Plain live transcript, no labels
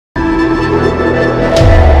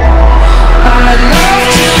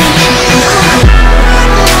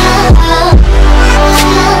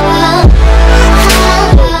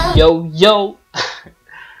Yo,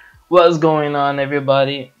 what's going on,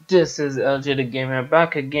 everybody? This is LG the Gamer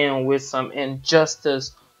back again with some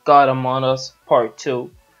Injustice God Among Us Part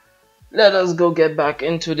 2. Let us go get back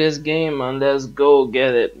into this game and let's go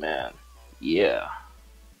get it, man. Yeah.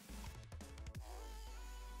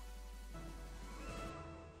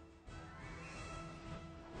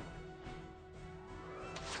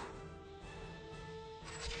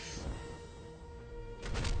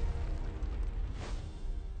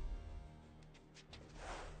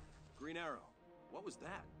 Green Arrow, what was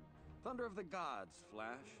that? Thunder of the gods, Flash.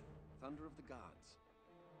 Thunder of the gods.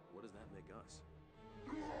 What does that make us?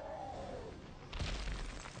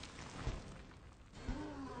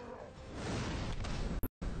 The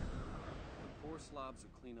poor slobs will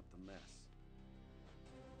clean up the mess.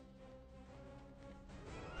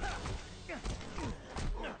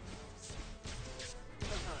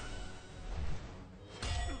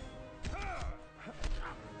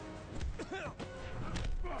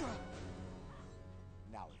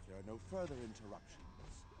 Now, if there are no further interruptions.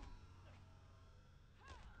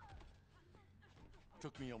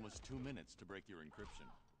 Took me almost 2 minutes to break your encryption.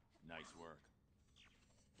 Nice work.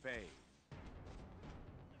 Faye.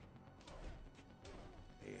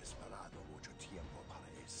 He esperado mucho tiempo para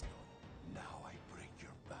esto. Now I break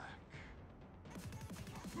your back.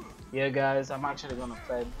 Yeah, guys, I'm actually gonna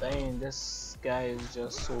play Bane. This guy is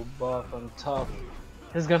just so buff and tough.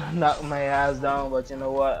 He's gonna knock my ass down, but you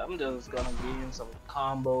know what? I'm just gonna give him some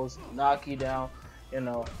combos, knock you down. You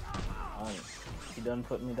know, he done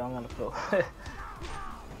put me down on the floor.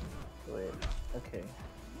 Wait, okay,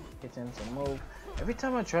 hitting some move. Every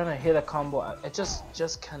time I'm trying to hit a combo, I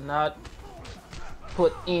just cannot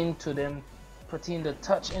put in the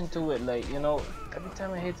touch into it. Like, you know, every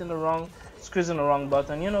time I hit in the wrong, squeezing the wrong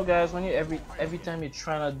button. You know, guys, when you every time you're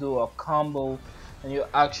trying to do a combo and you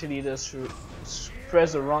actually just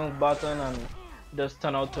press the wrong button and just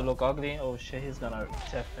turn out to look ugly. Oh shit, he's gonna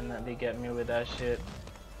definitely get me with that shit.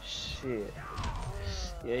 Shit.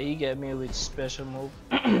 Yeah, he get me with special move.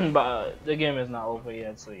 But the game is not over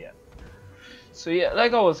yet, so yeah. So yeah,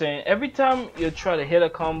 like I was saying, every time you try to hit a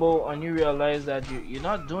combo and you realize that you're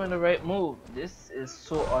not doing the right move, this is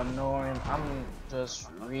so annoying. I'm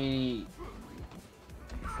just really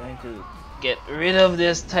going to get rid of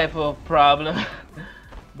this type of problem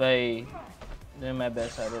by doing my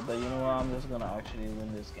best at it. But you know what, I'm just gonna actually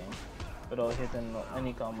win this game without hitting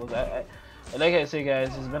any combos. Like I say, guys,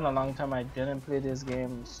 it's been a long time I didn't play this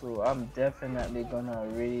game, so I'm definitely gonna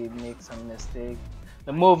really make some mistakes.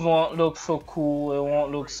 The move won't look so cool, it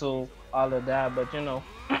won't look so all of that, but you know,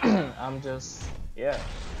 I'm just, yeah,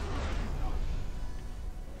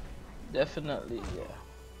 definitely, yeah.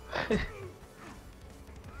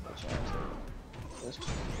 It's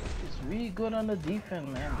really good on the defense,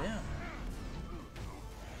 man. Damn.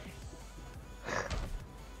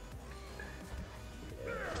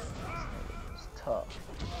 Tough.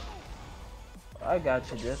 I got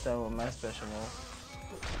you this time with my special move.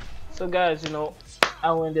 So guys, you know,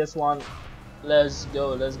 I win this one. Let's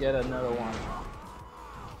go. Let's get another one.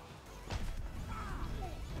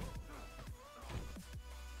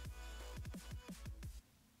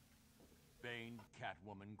 Bane,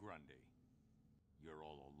 Catwoman, Grundy. You're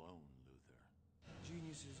all alone, Luthor.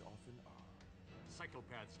 Geniuses often are.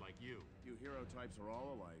 Psychopaths like you. You hero types are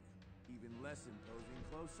all alike, even less imposing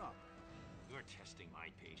close up. You're testing my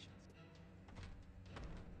patience.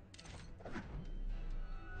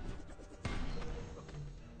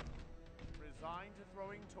 Resigned to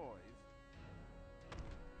throwing toys.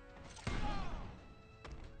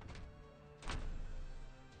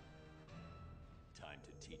 Time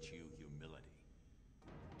to teach you humility.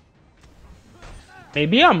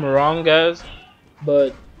 Maybe I'm wrong, guys,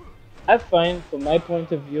 but I find, from my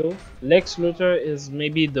point of view, Lex Luthor is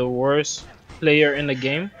maybe the worst player in the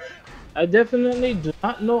game. I definitely do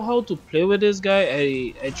not know how to play with this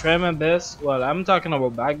guy. I try my best. Well, I'm talking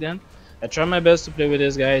about back then. I try my best to play with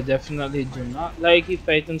this guy. I definitely do not like his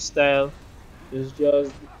fighting style. It's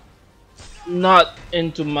just not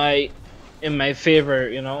in my favor,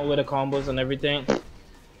 you know, with the combos and everything.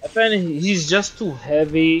 I find he's just too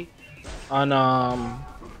heavy on I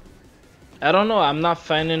don't know, I'm not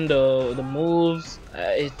finding the moves.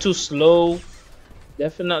 It's too slow.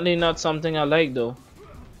 Definitely not something I like though.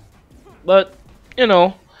 But you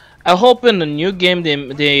know, I hope in the new game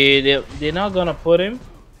they're not gonna put him,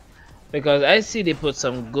 because I see they put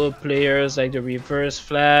some good players like the Reverse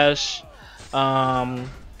Flash, a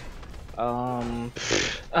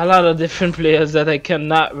lot of different players that I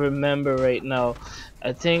cannot remember right now.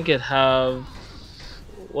 I think it have,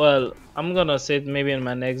 well, I'm gonna say it maybe in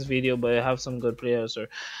my next video, but I have some good players. Or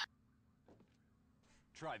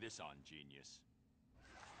Try this on, Gene.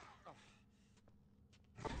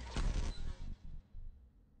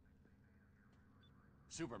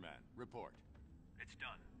 Superman, report. It's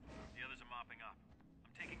done. The others are mopping up.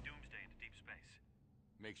 I'm taking Doomsday into deep space.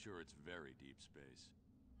 Make sure it's very deep space.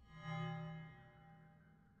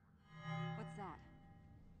 What's that?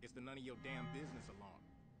 It's the none of your damn business alarm.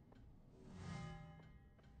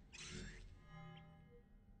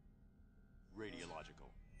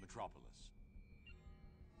 Radiological, Metropolis.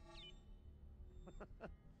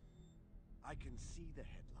 I can see the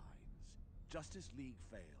headlines. Justice League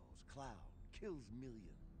fails. Clown kills millions.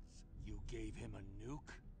 You gave him a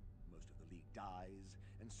nuke? Most of the League dies,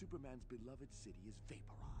 and Superman's beloved city is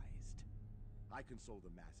vaporized. I console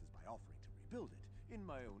the masses by offering to rebuild it in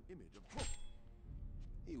my own image of...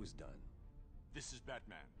 He was done. This is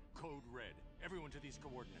Batman. Code Red. Everyone to these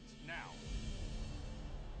coordinates, now!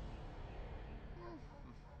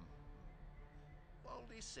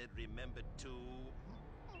 Baldy said remember to...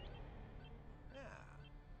 Ah,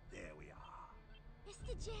 there we are.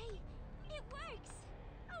 Mr. J, it works!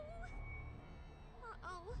 Oh!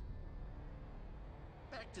 Uh-oh.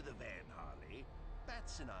 Back to the van, Harley.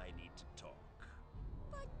 Bats and I need to talk.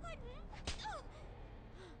 But, oh!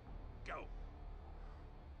 Go!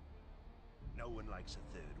 No one likes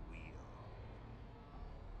a third wheel.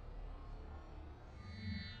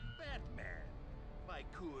 Batman! My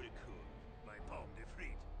coeur de coeur. My pomme de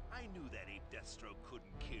frite. I knew that ape Deathstroke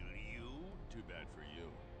couldn't kill you. Too bad for you.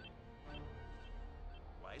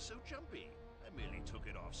 Why so jumpy? I merely took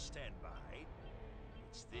it off standby.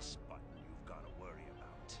 It's this button you've got to worry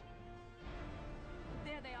about.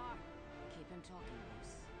 There they are. Keep him talking,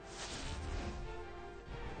 Bruce.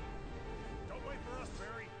 Don't wait for us,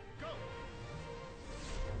 Barry. Go!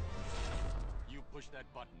 You push that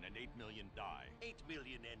button and 8 million die. 8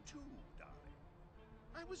 million and 2, darling.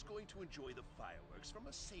 I was going to enjoy the fireworks from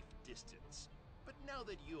a safe distance. But now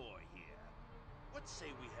that you're here, what say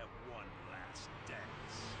we have one last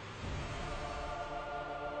dance?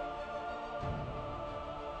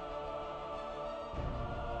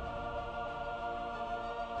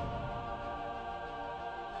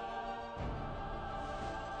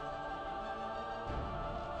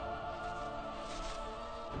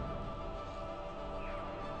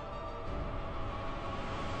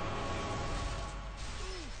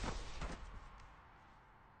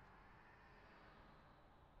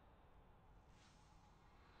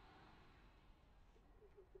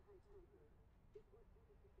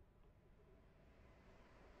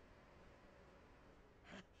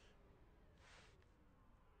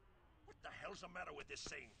 What the hell's the matter with this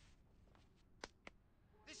thing?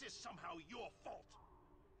 This is somehow your fault.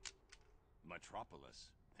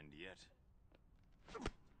 Metropolis, and yet...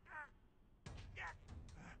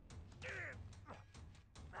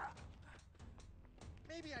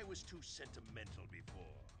 Maybe I was too sentimental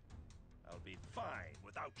before. I'll be fine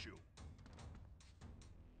without you.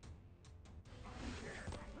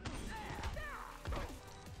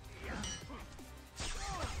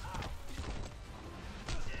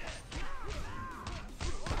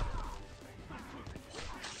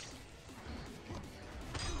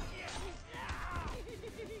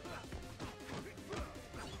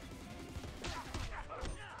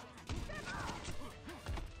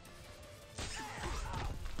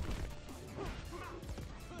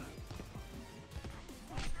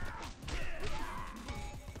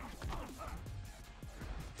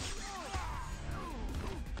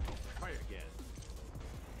 Try again.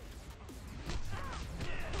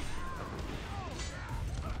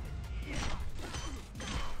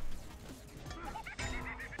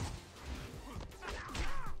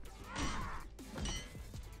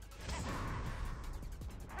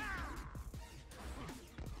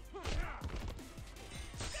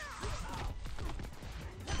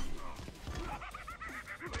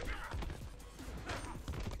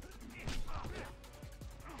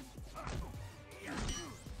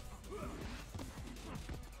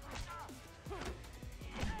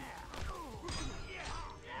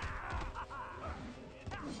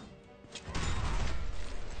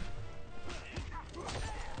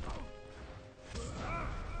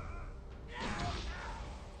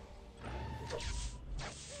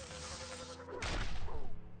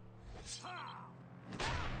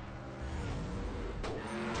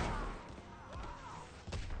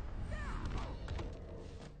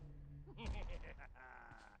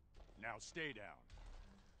 Now stay down.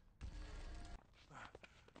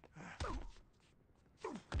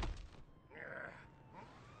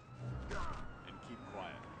 And keep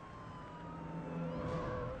quiet.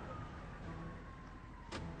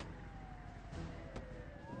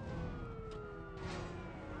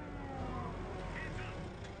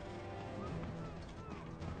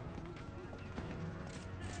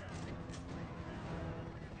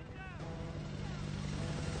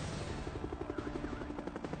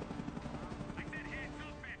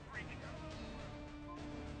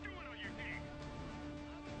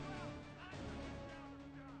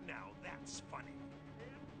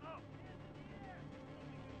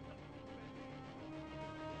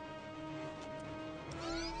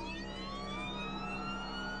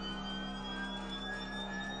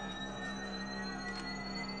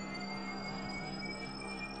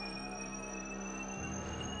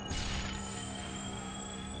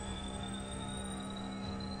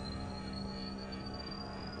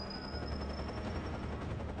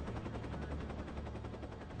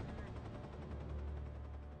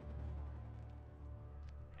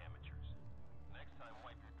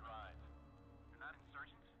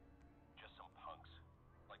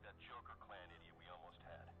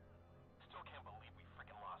 still can't believe we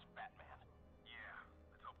freaking lost Batman. Yeah,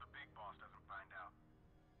 let's hope the big boss doesn't find out.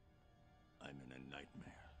 I'm in a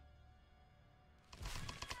nightmare.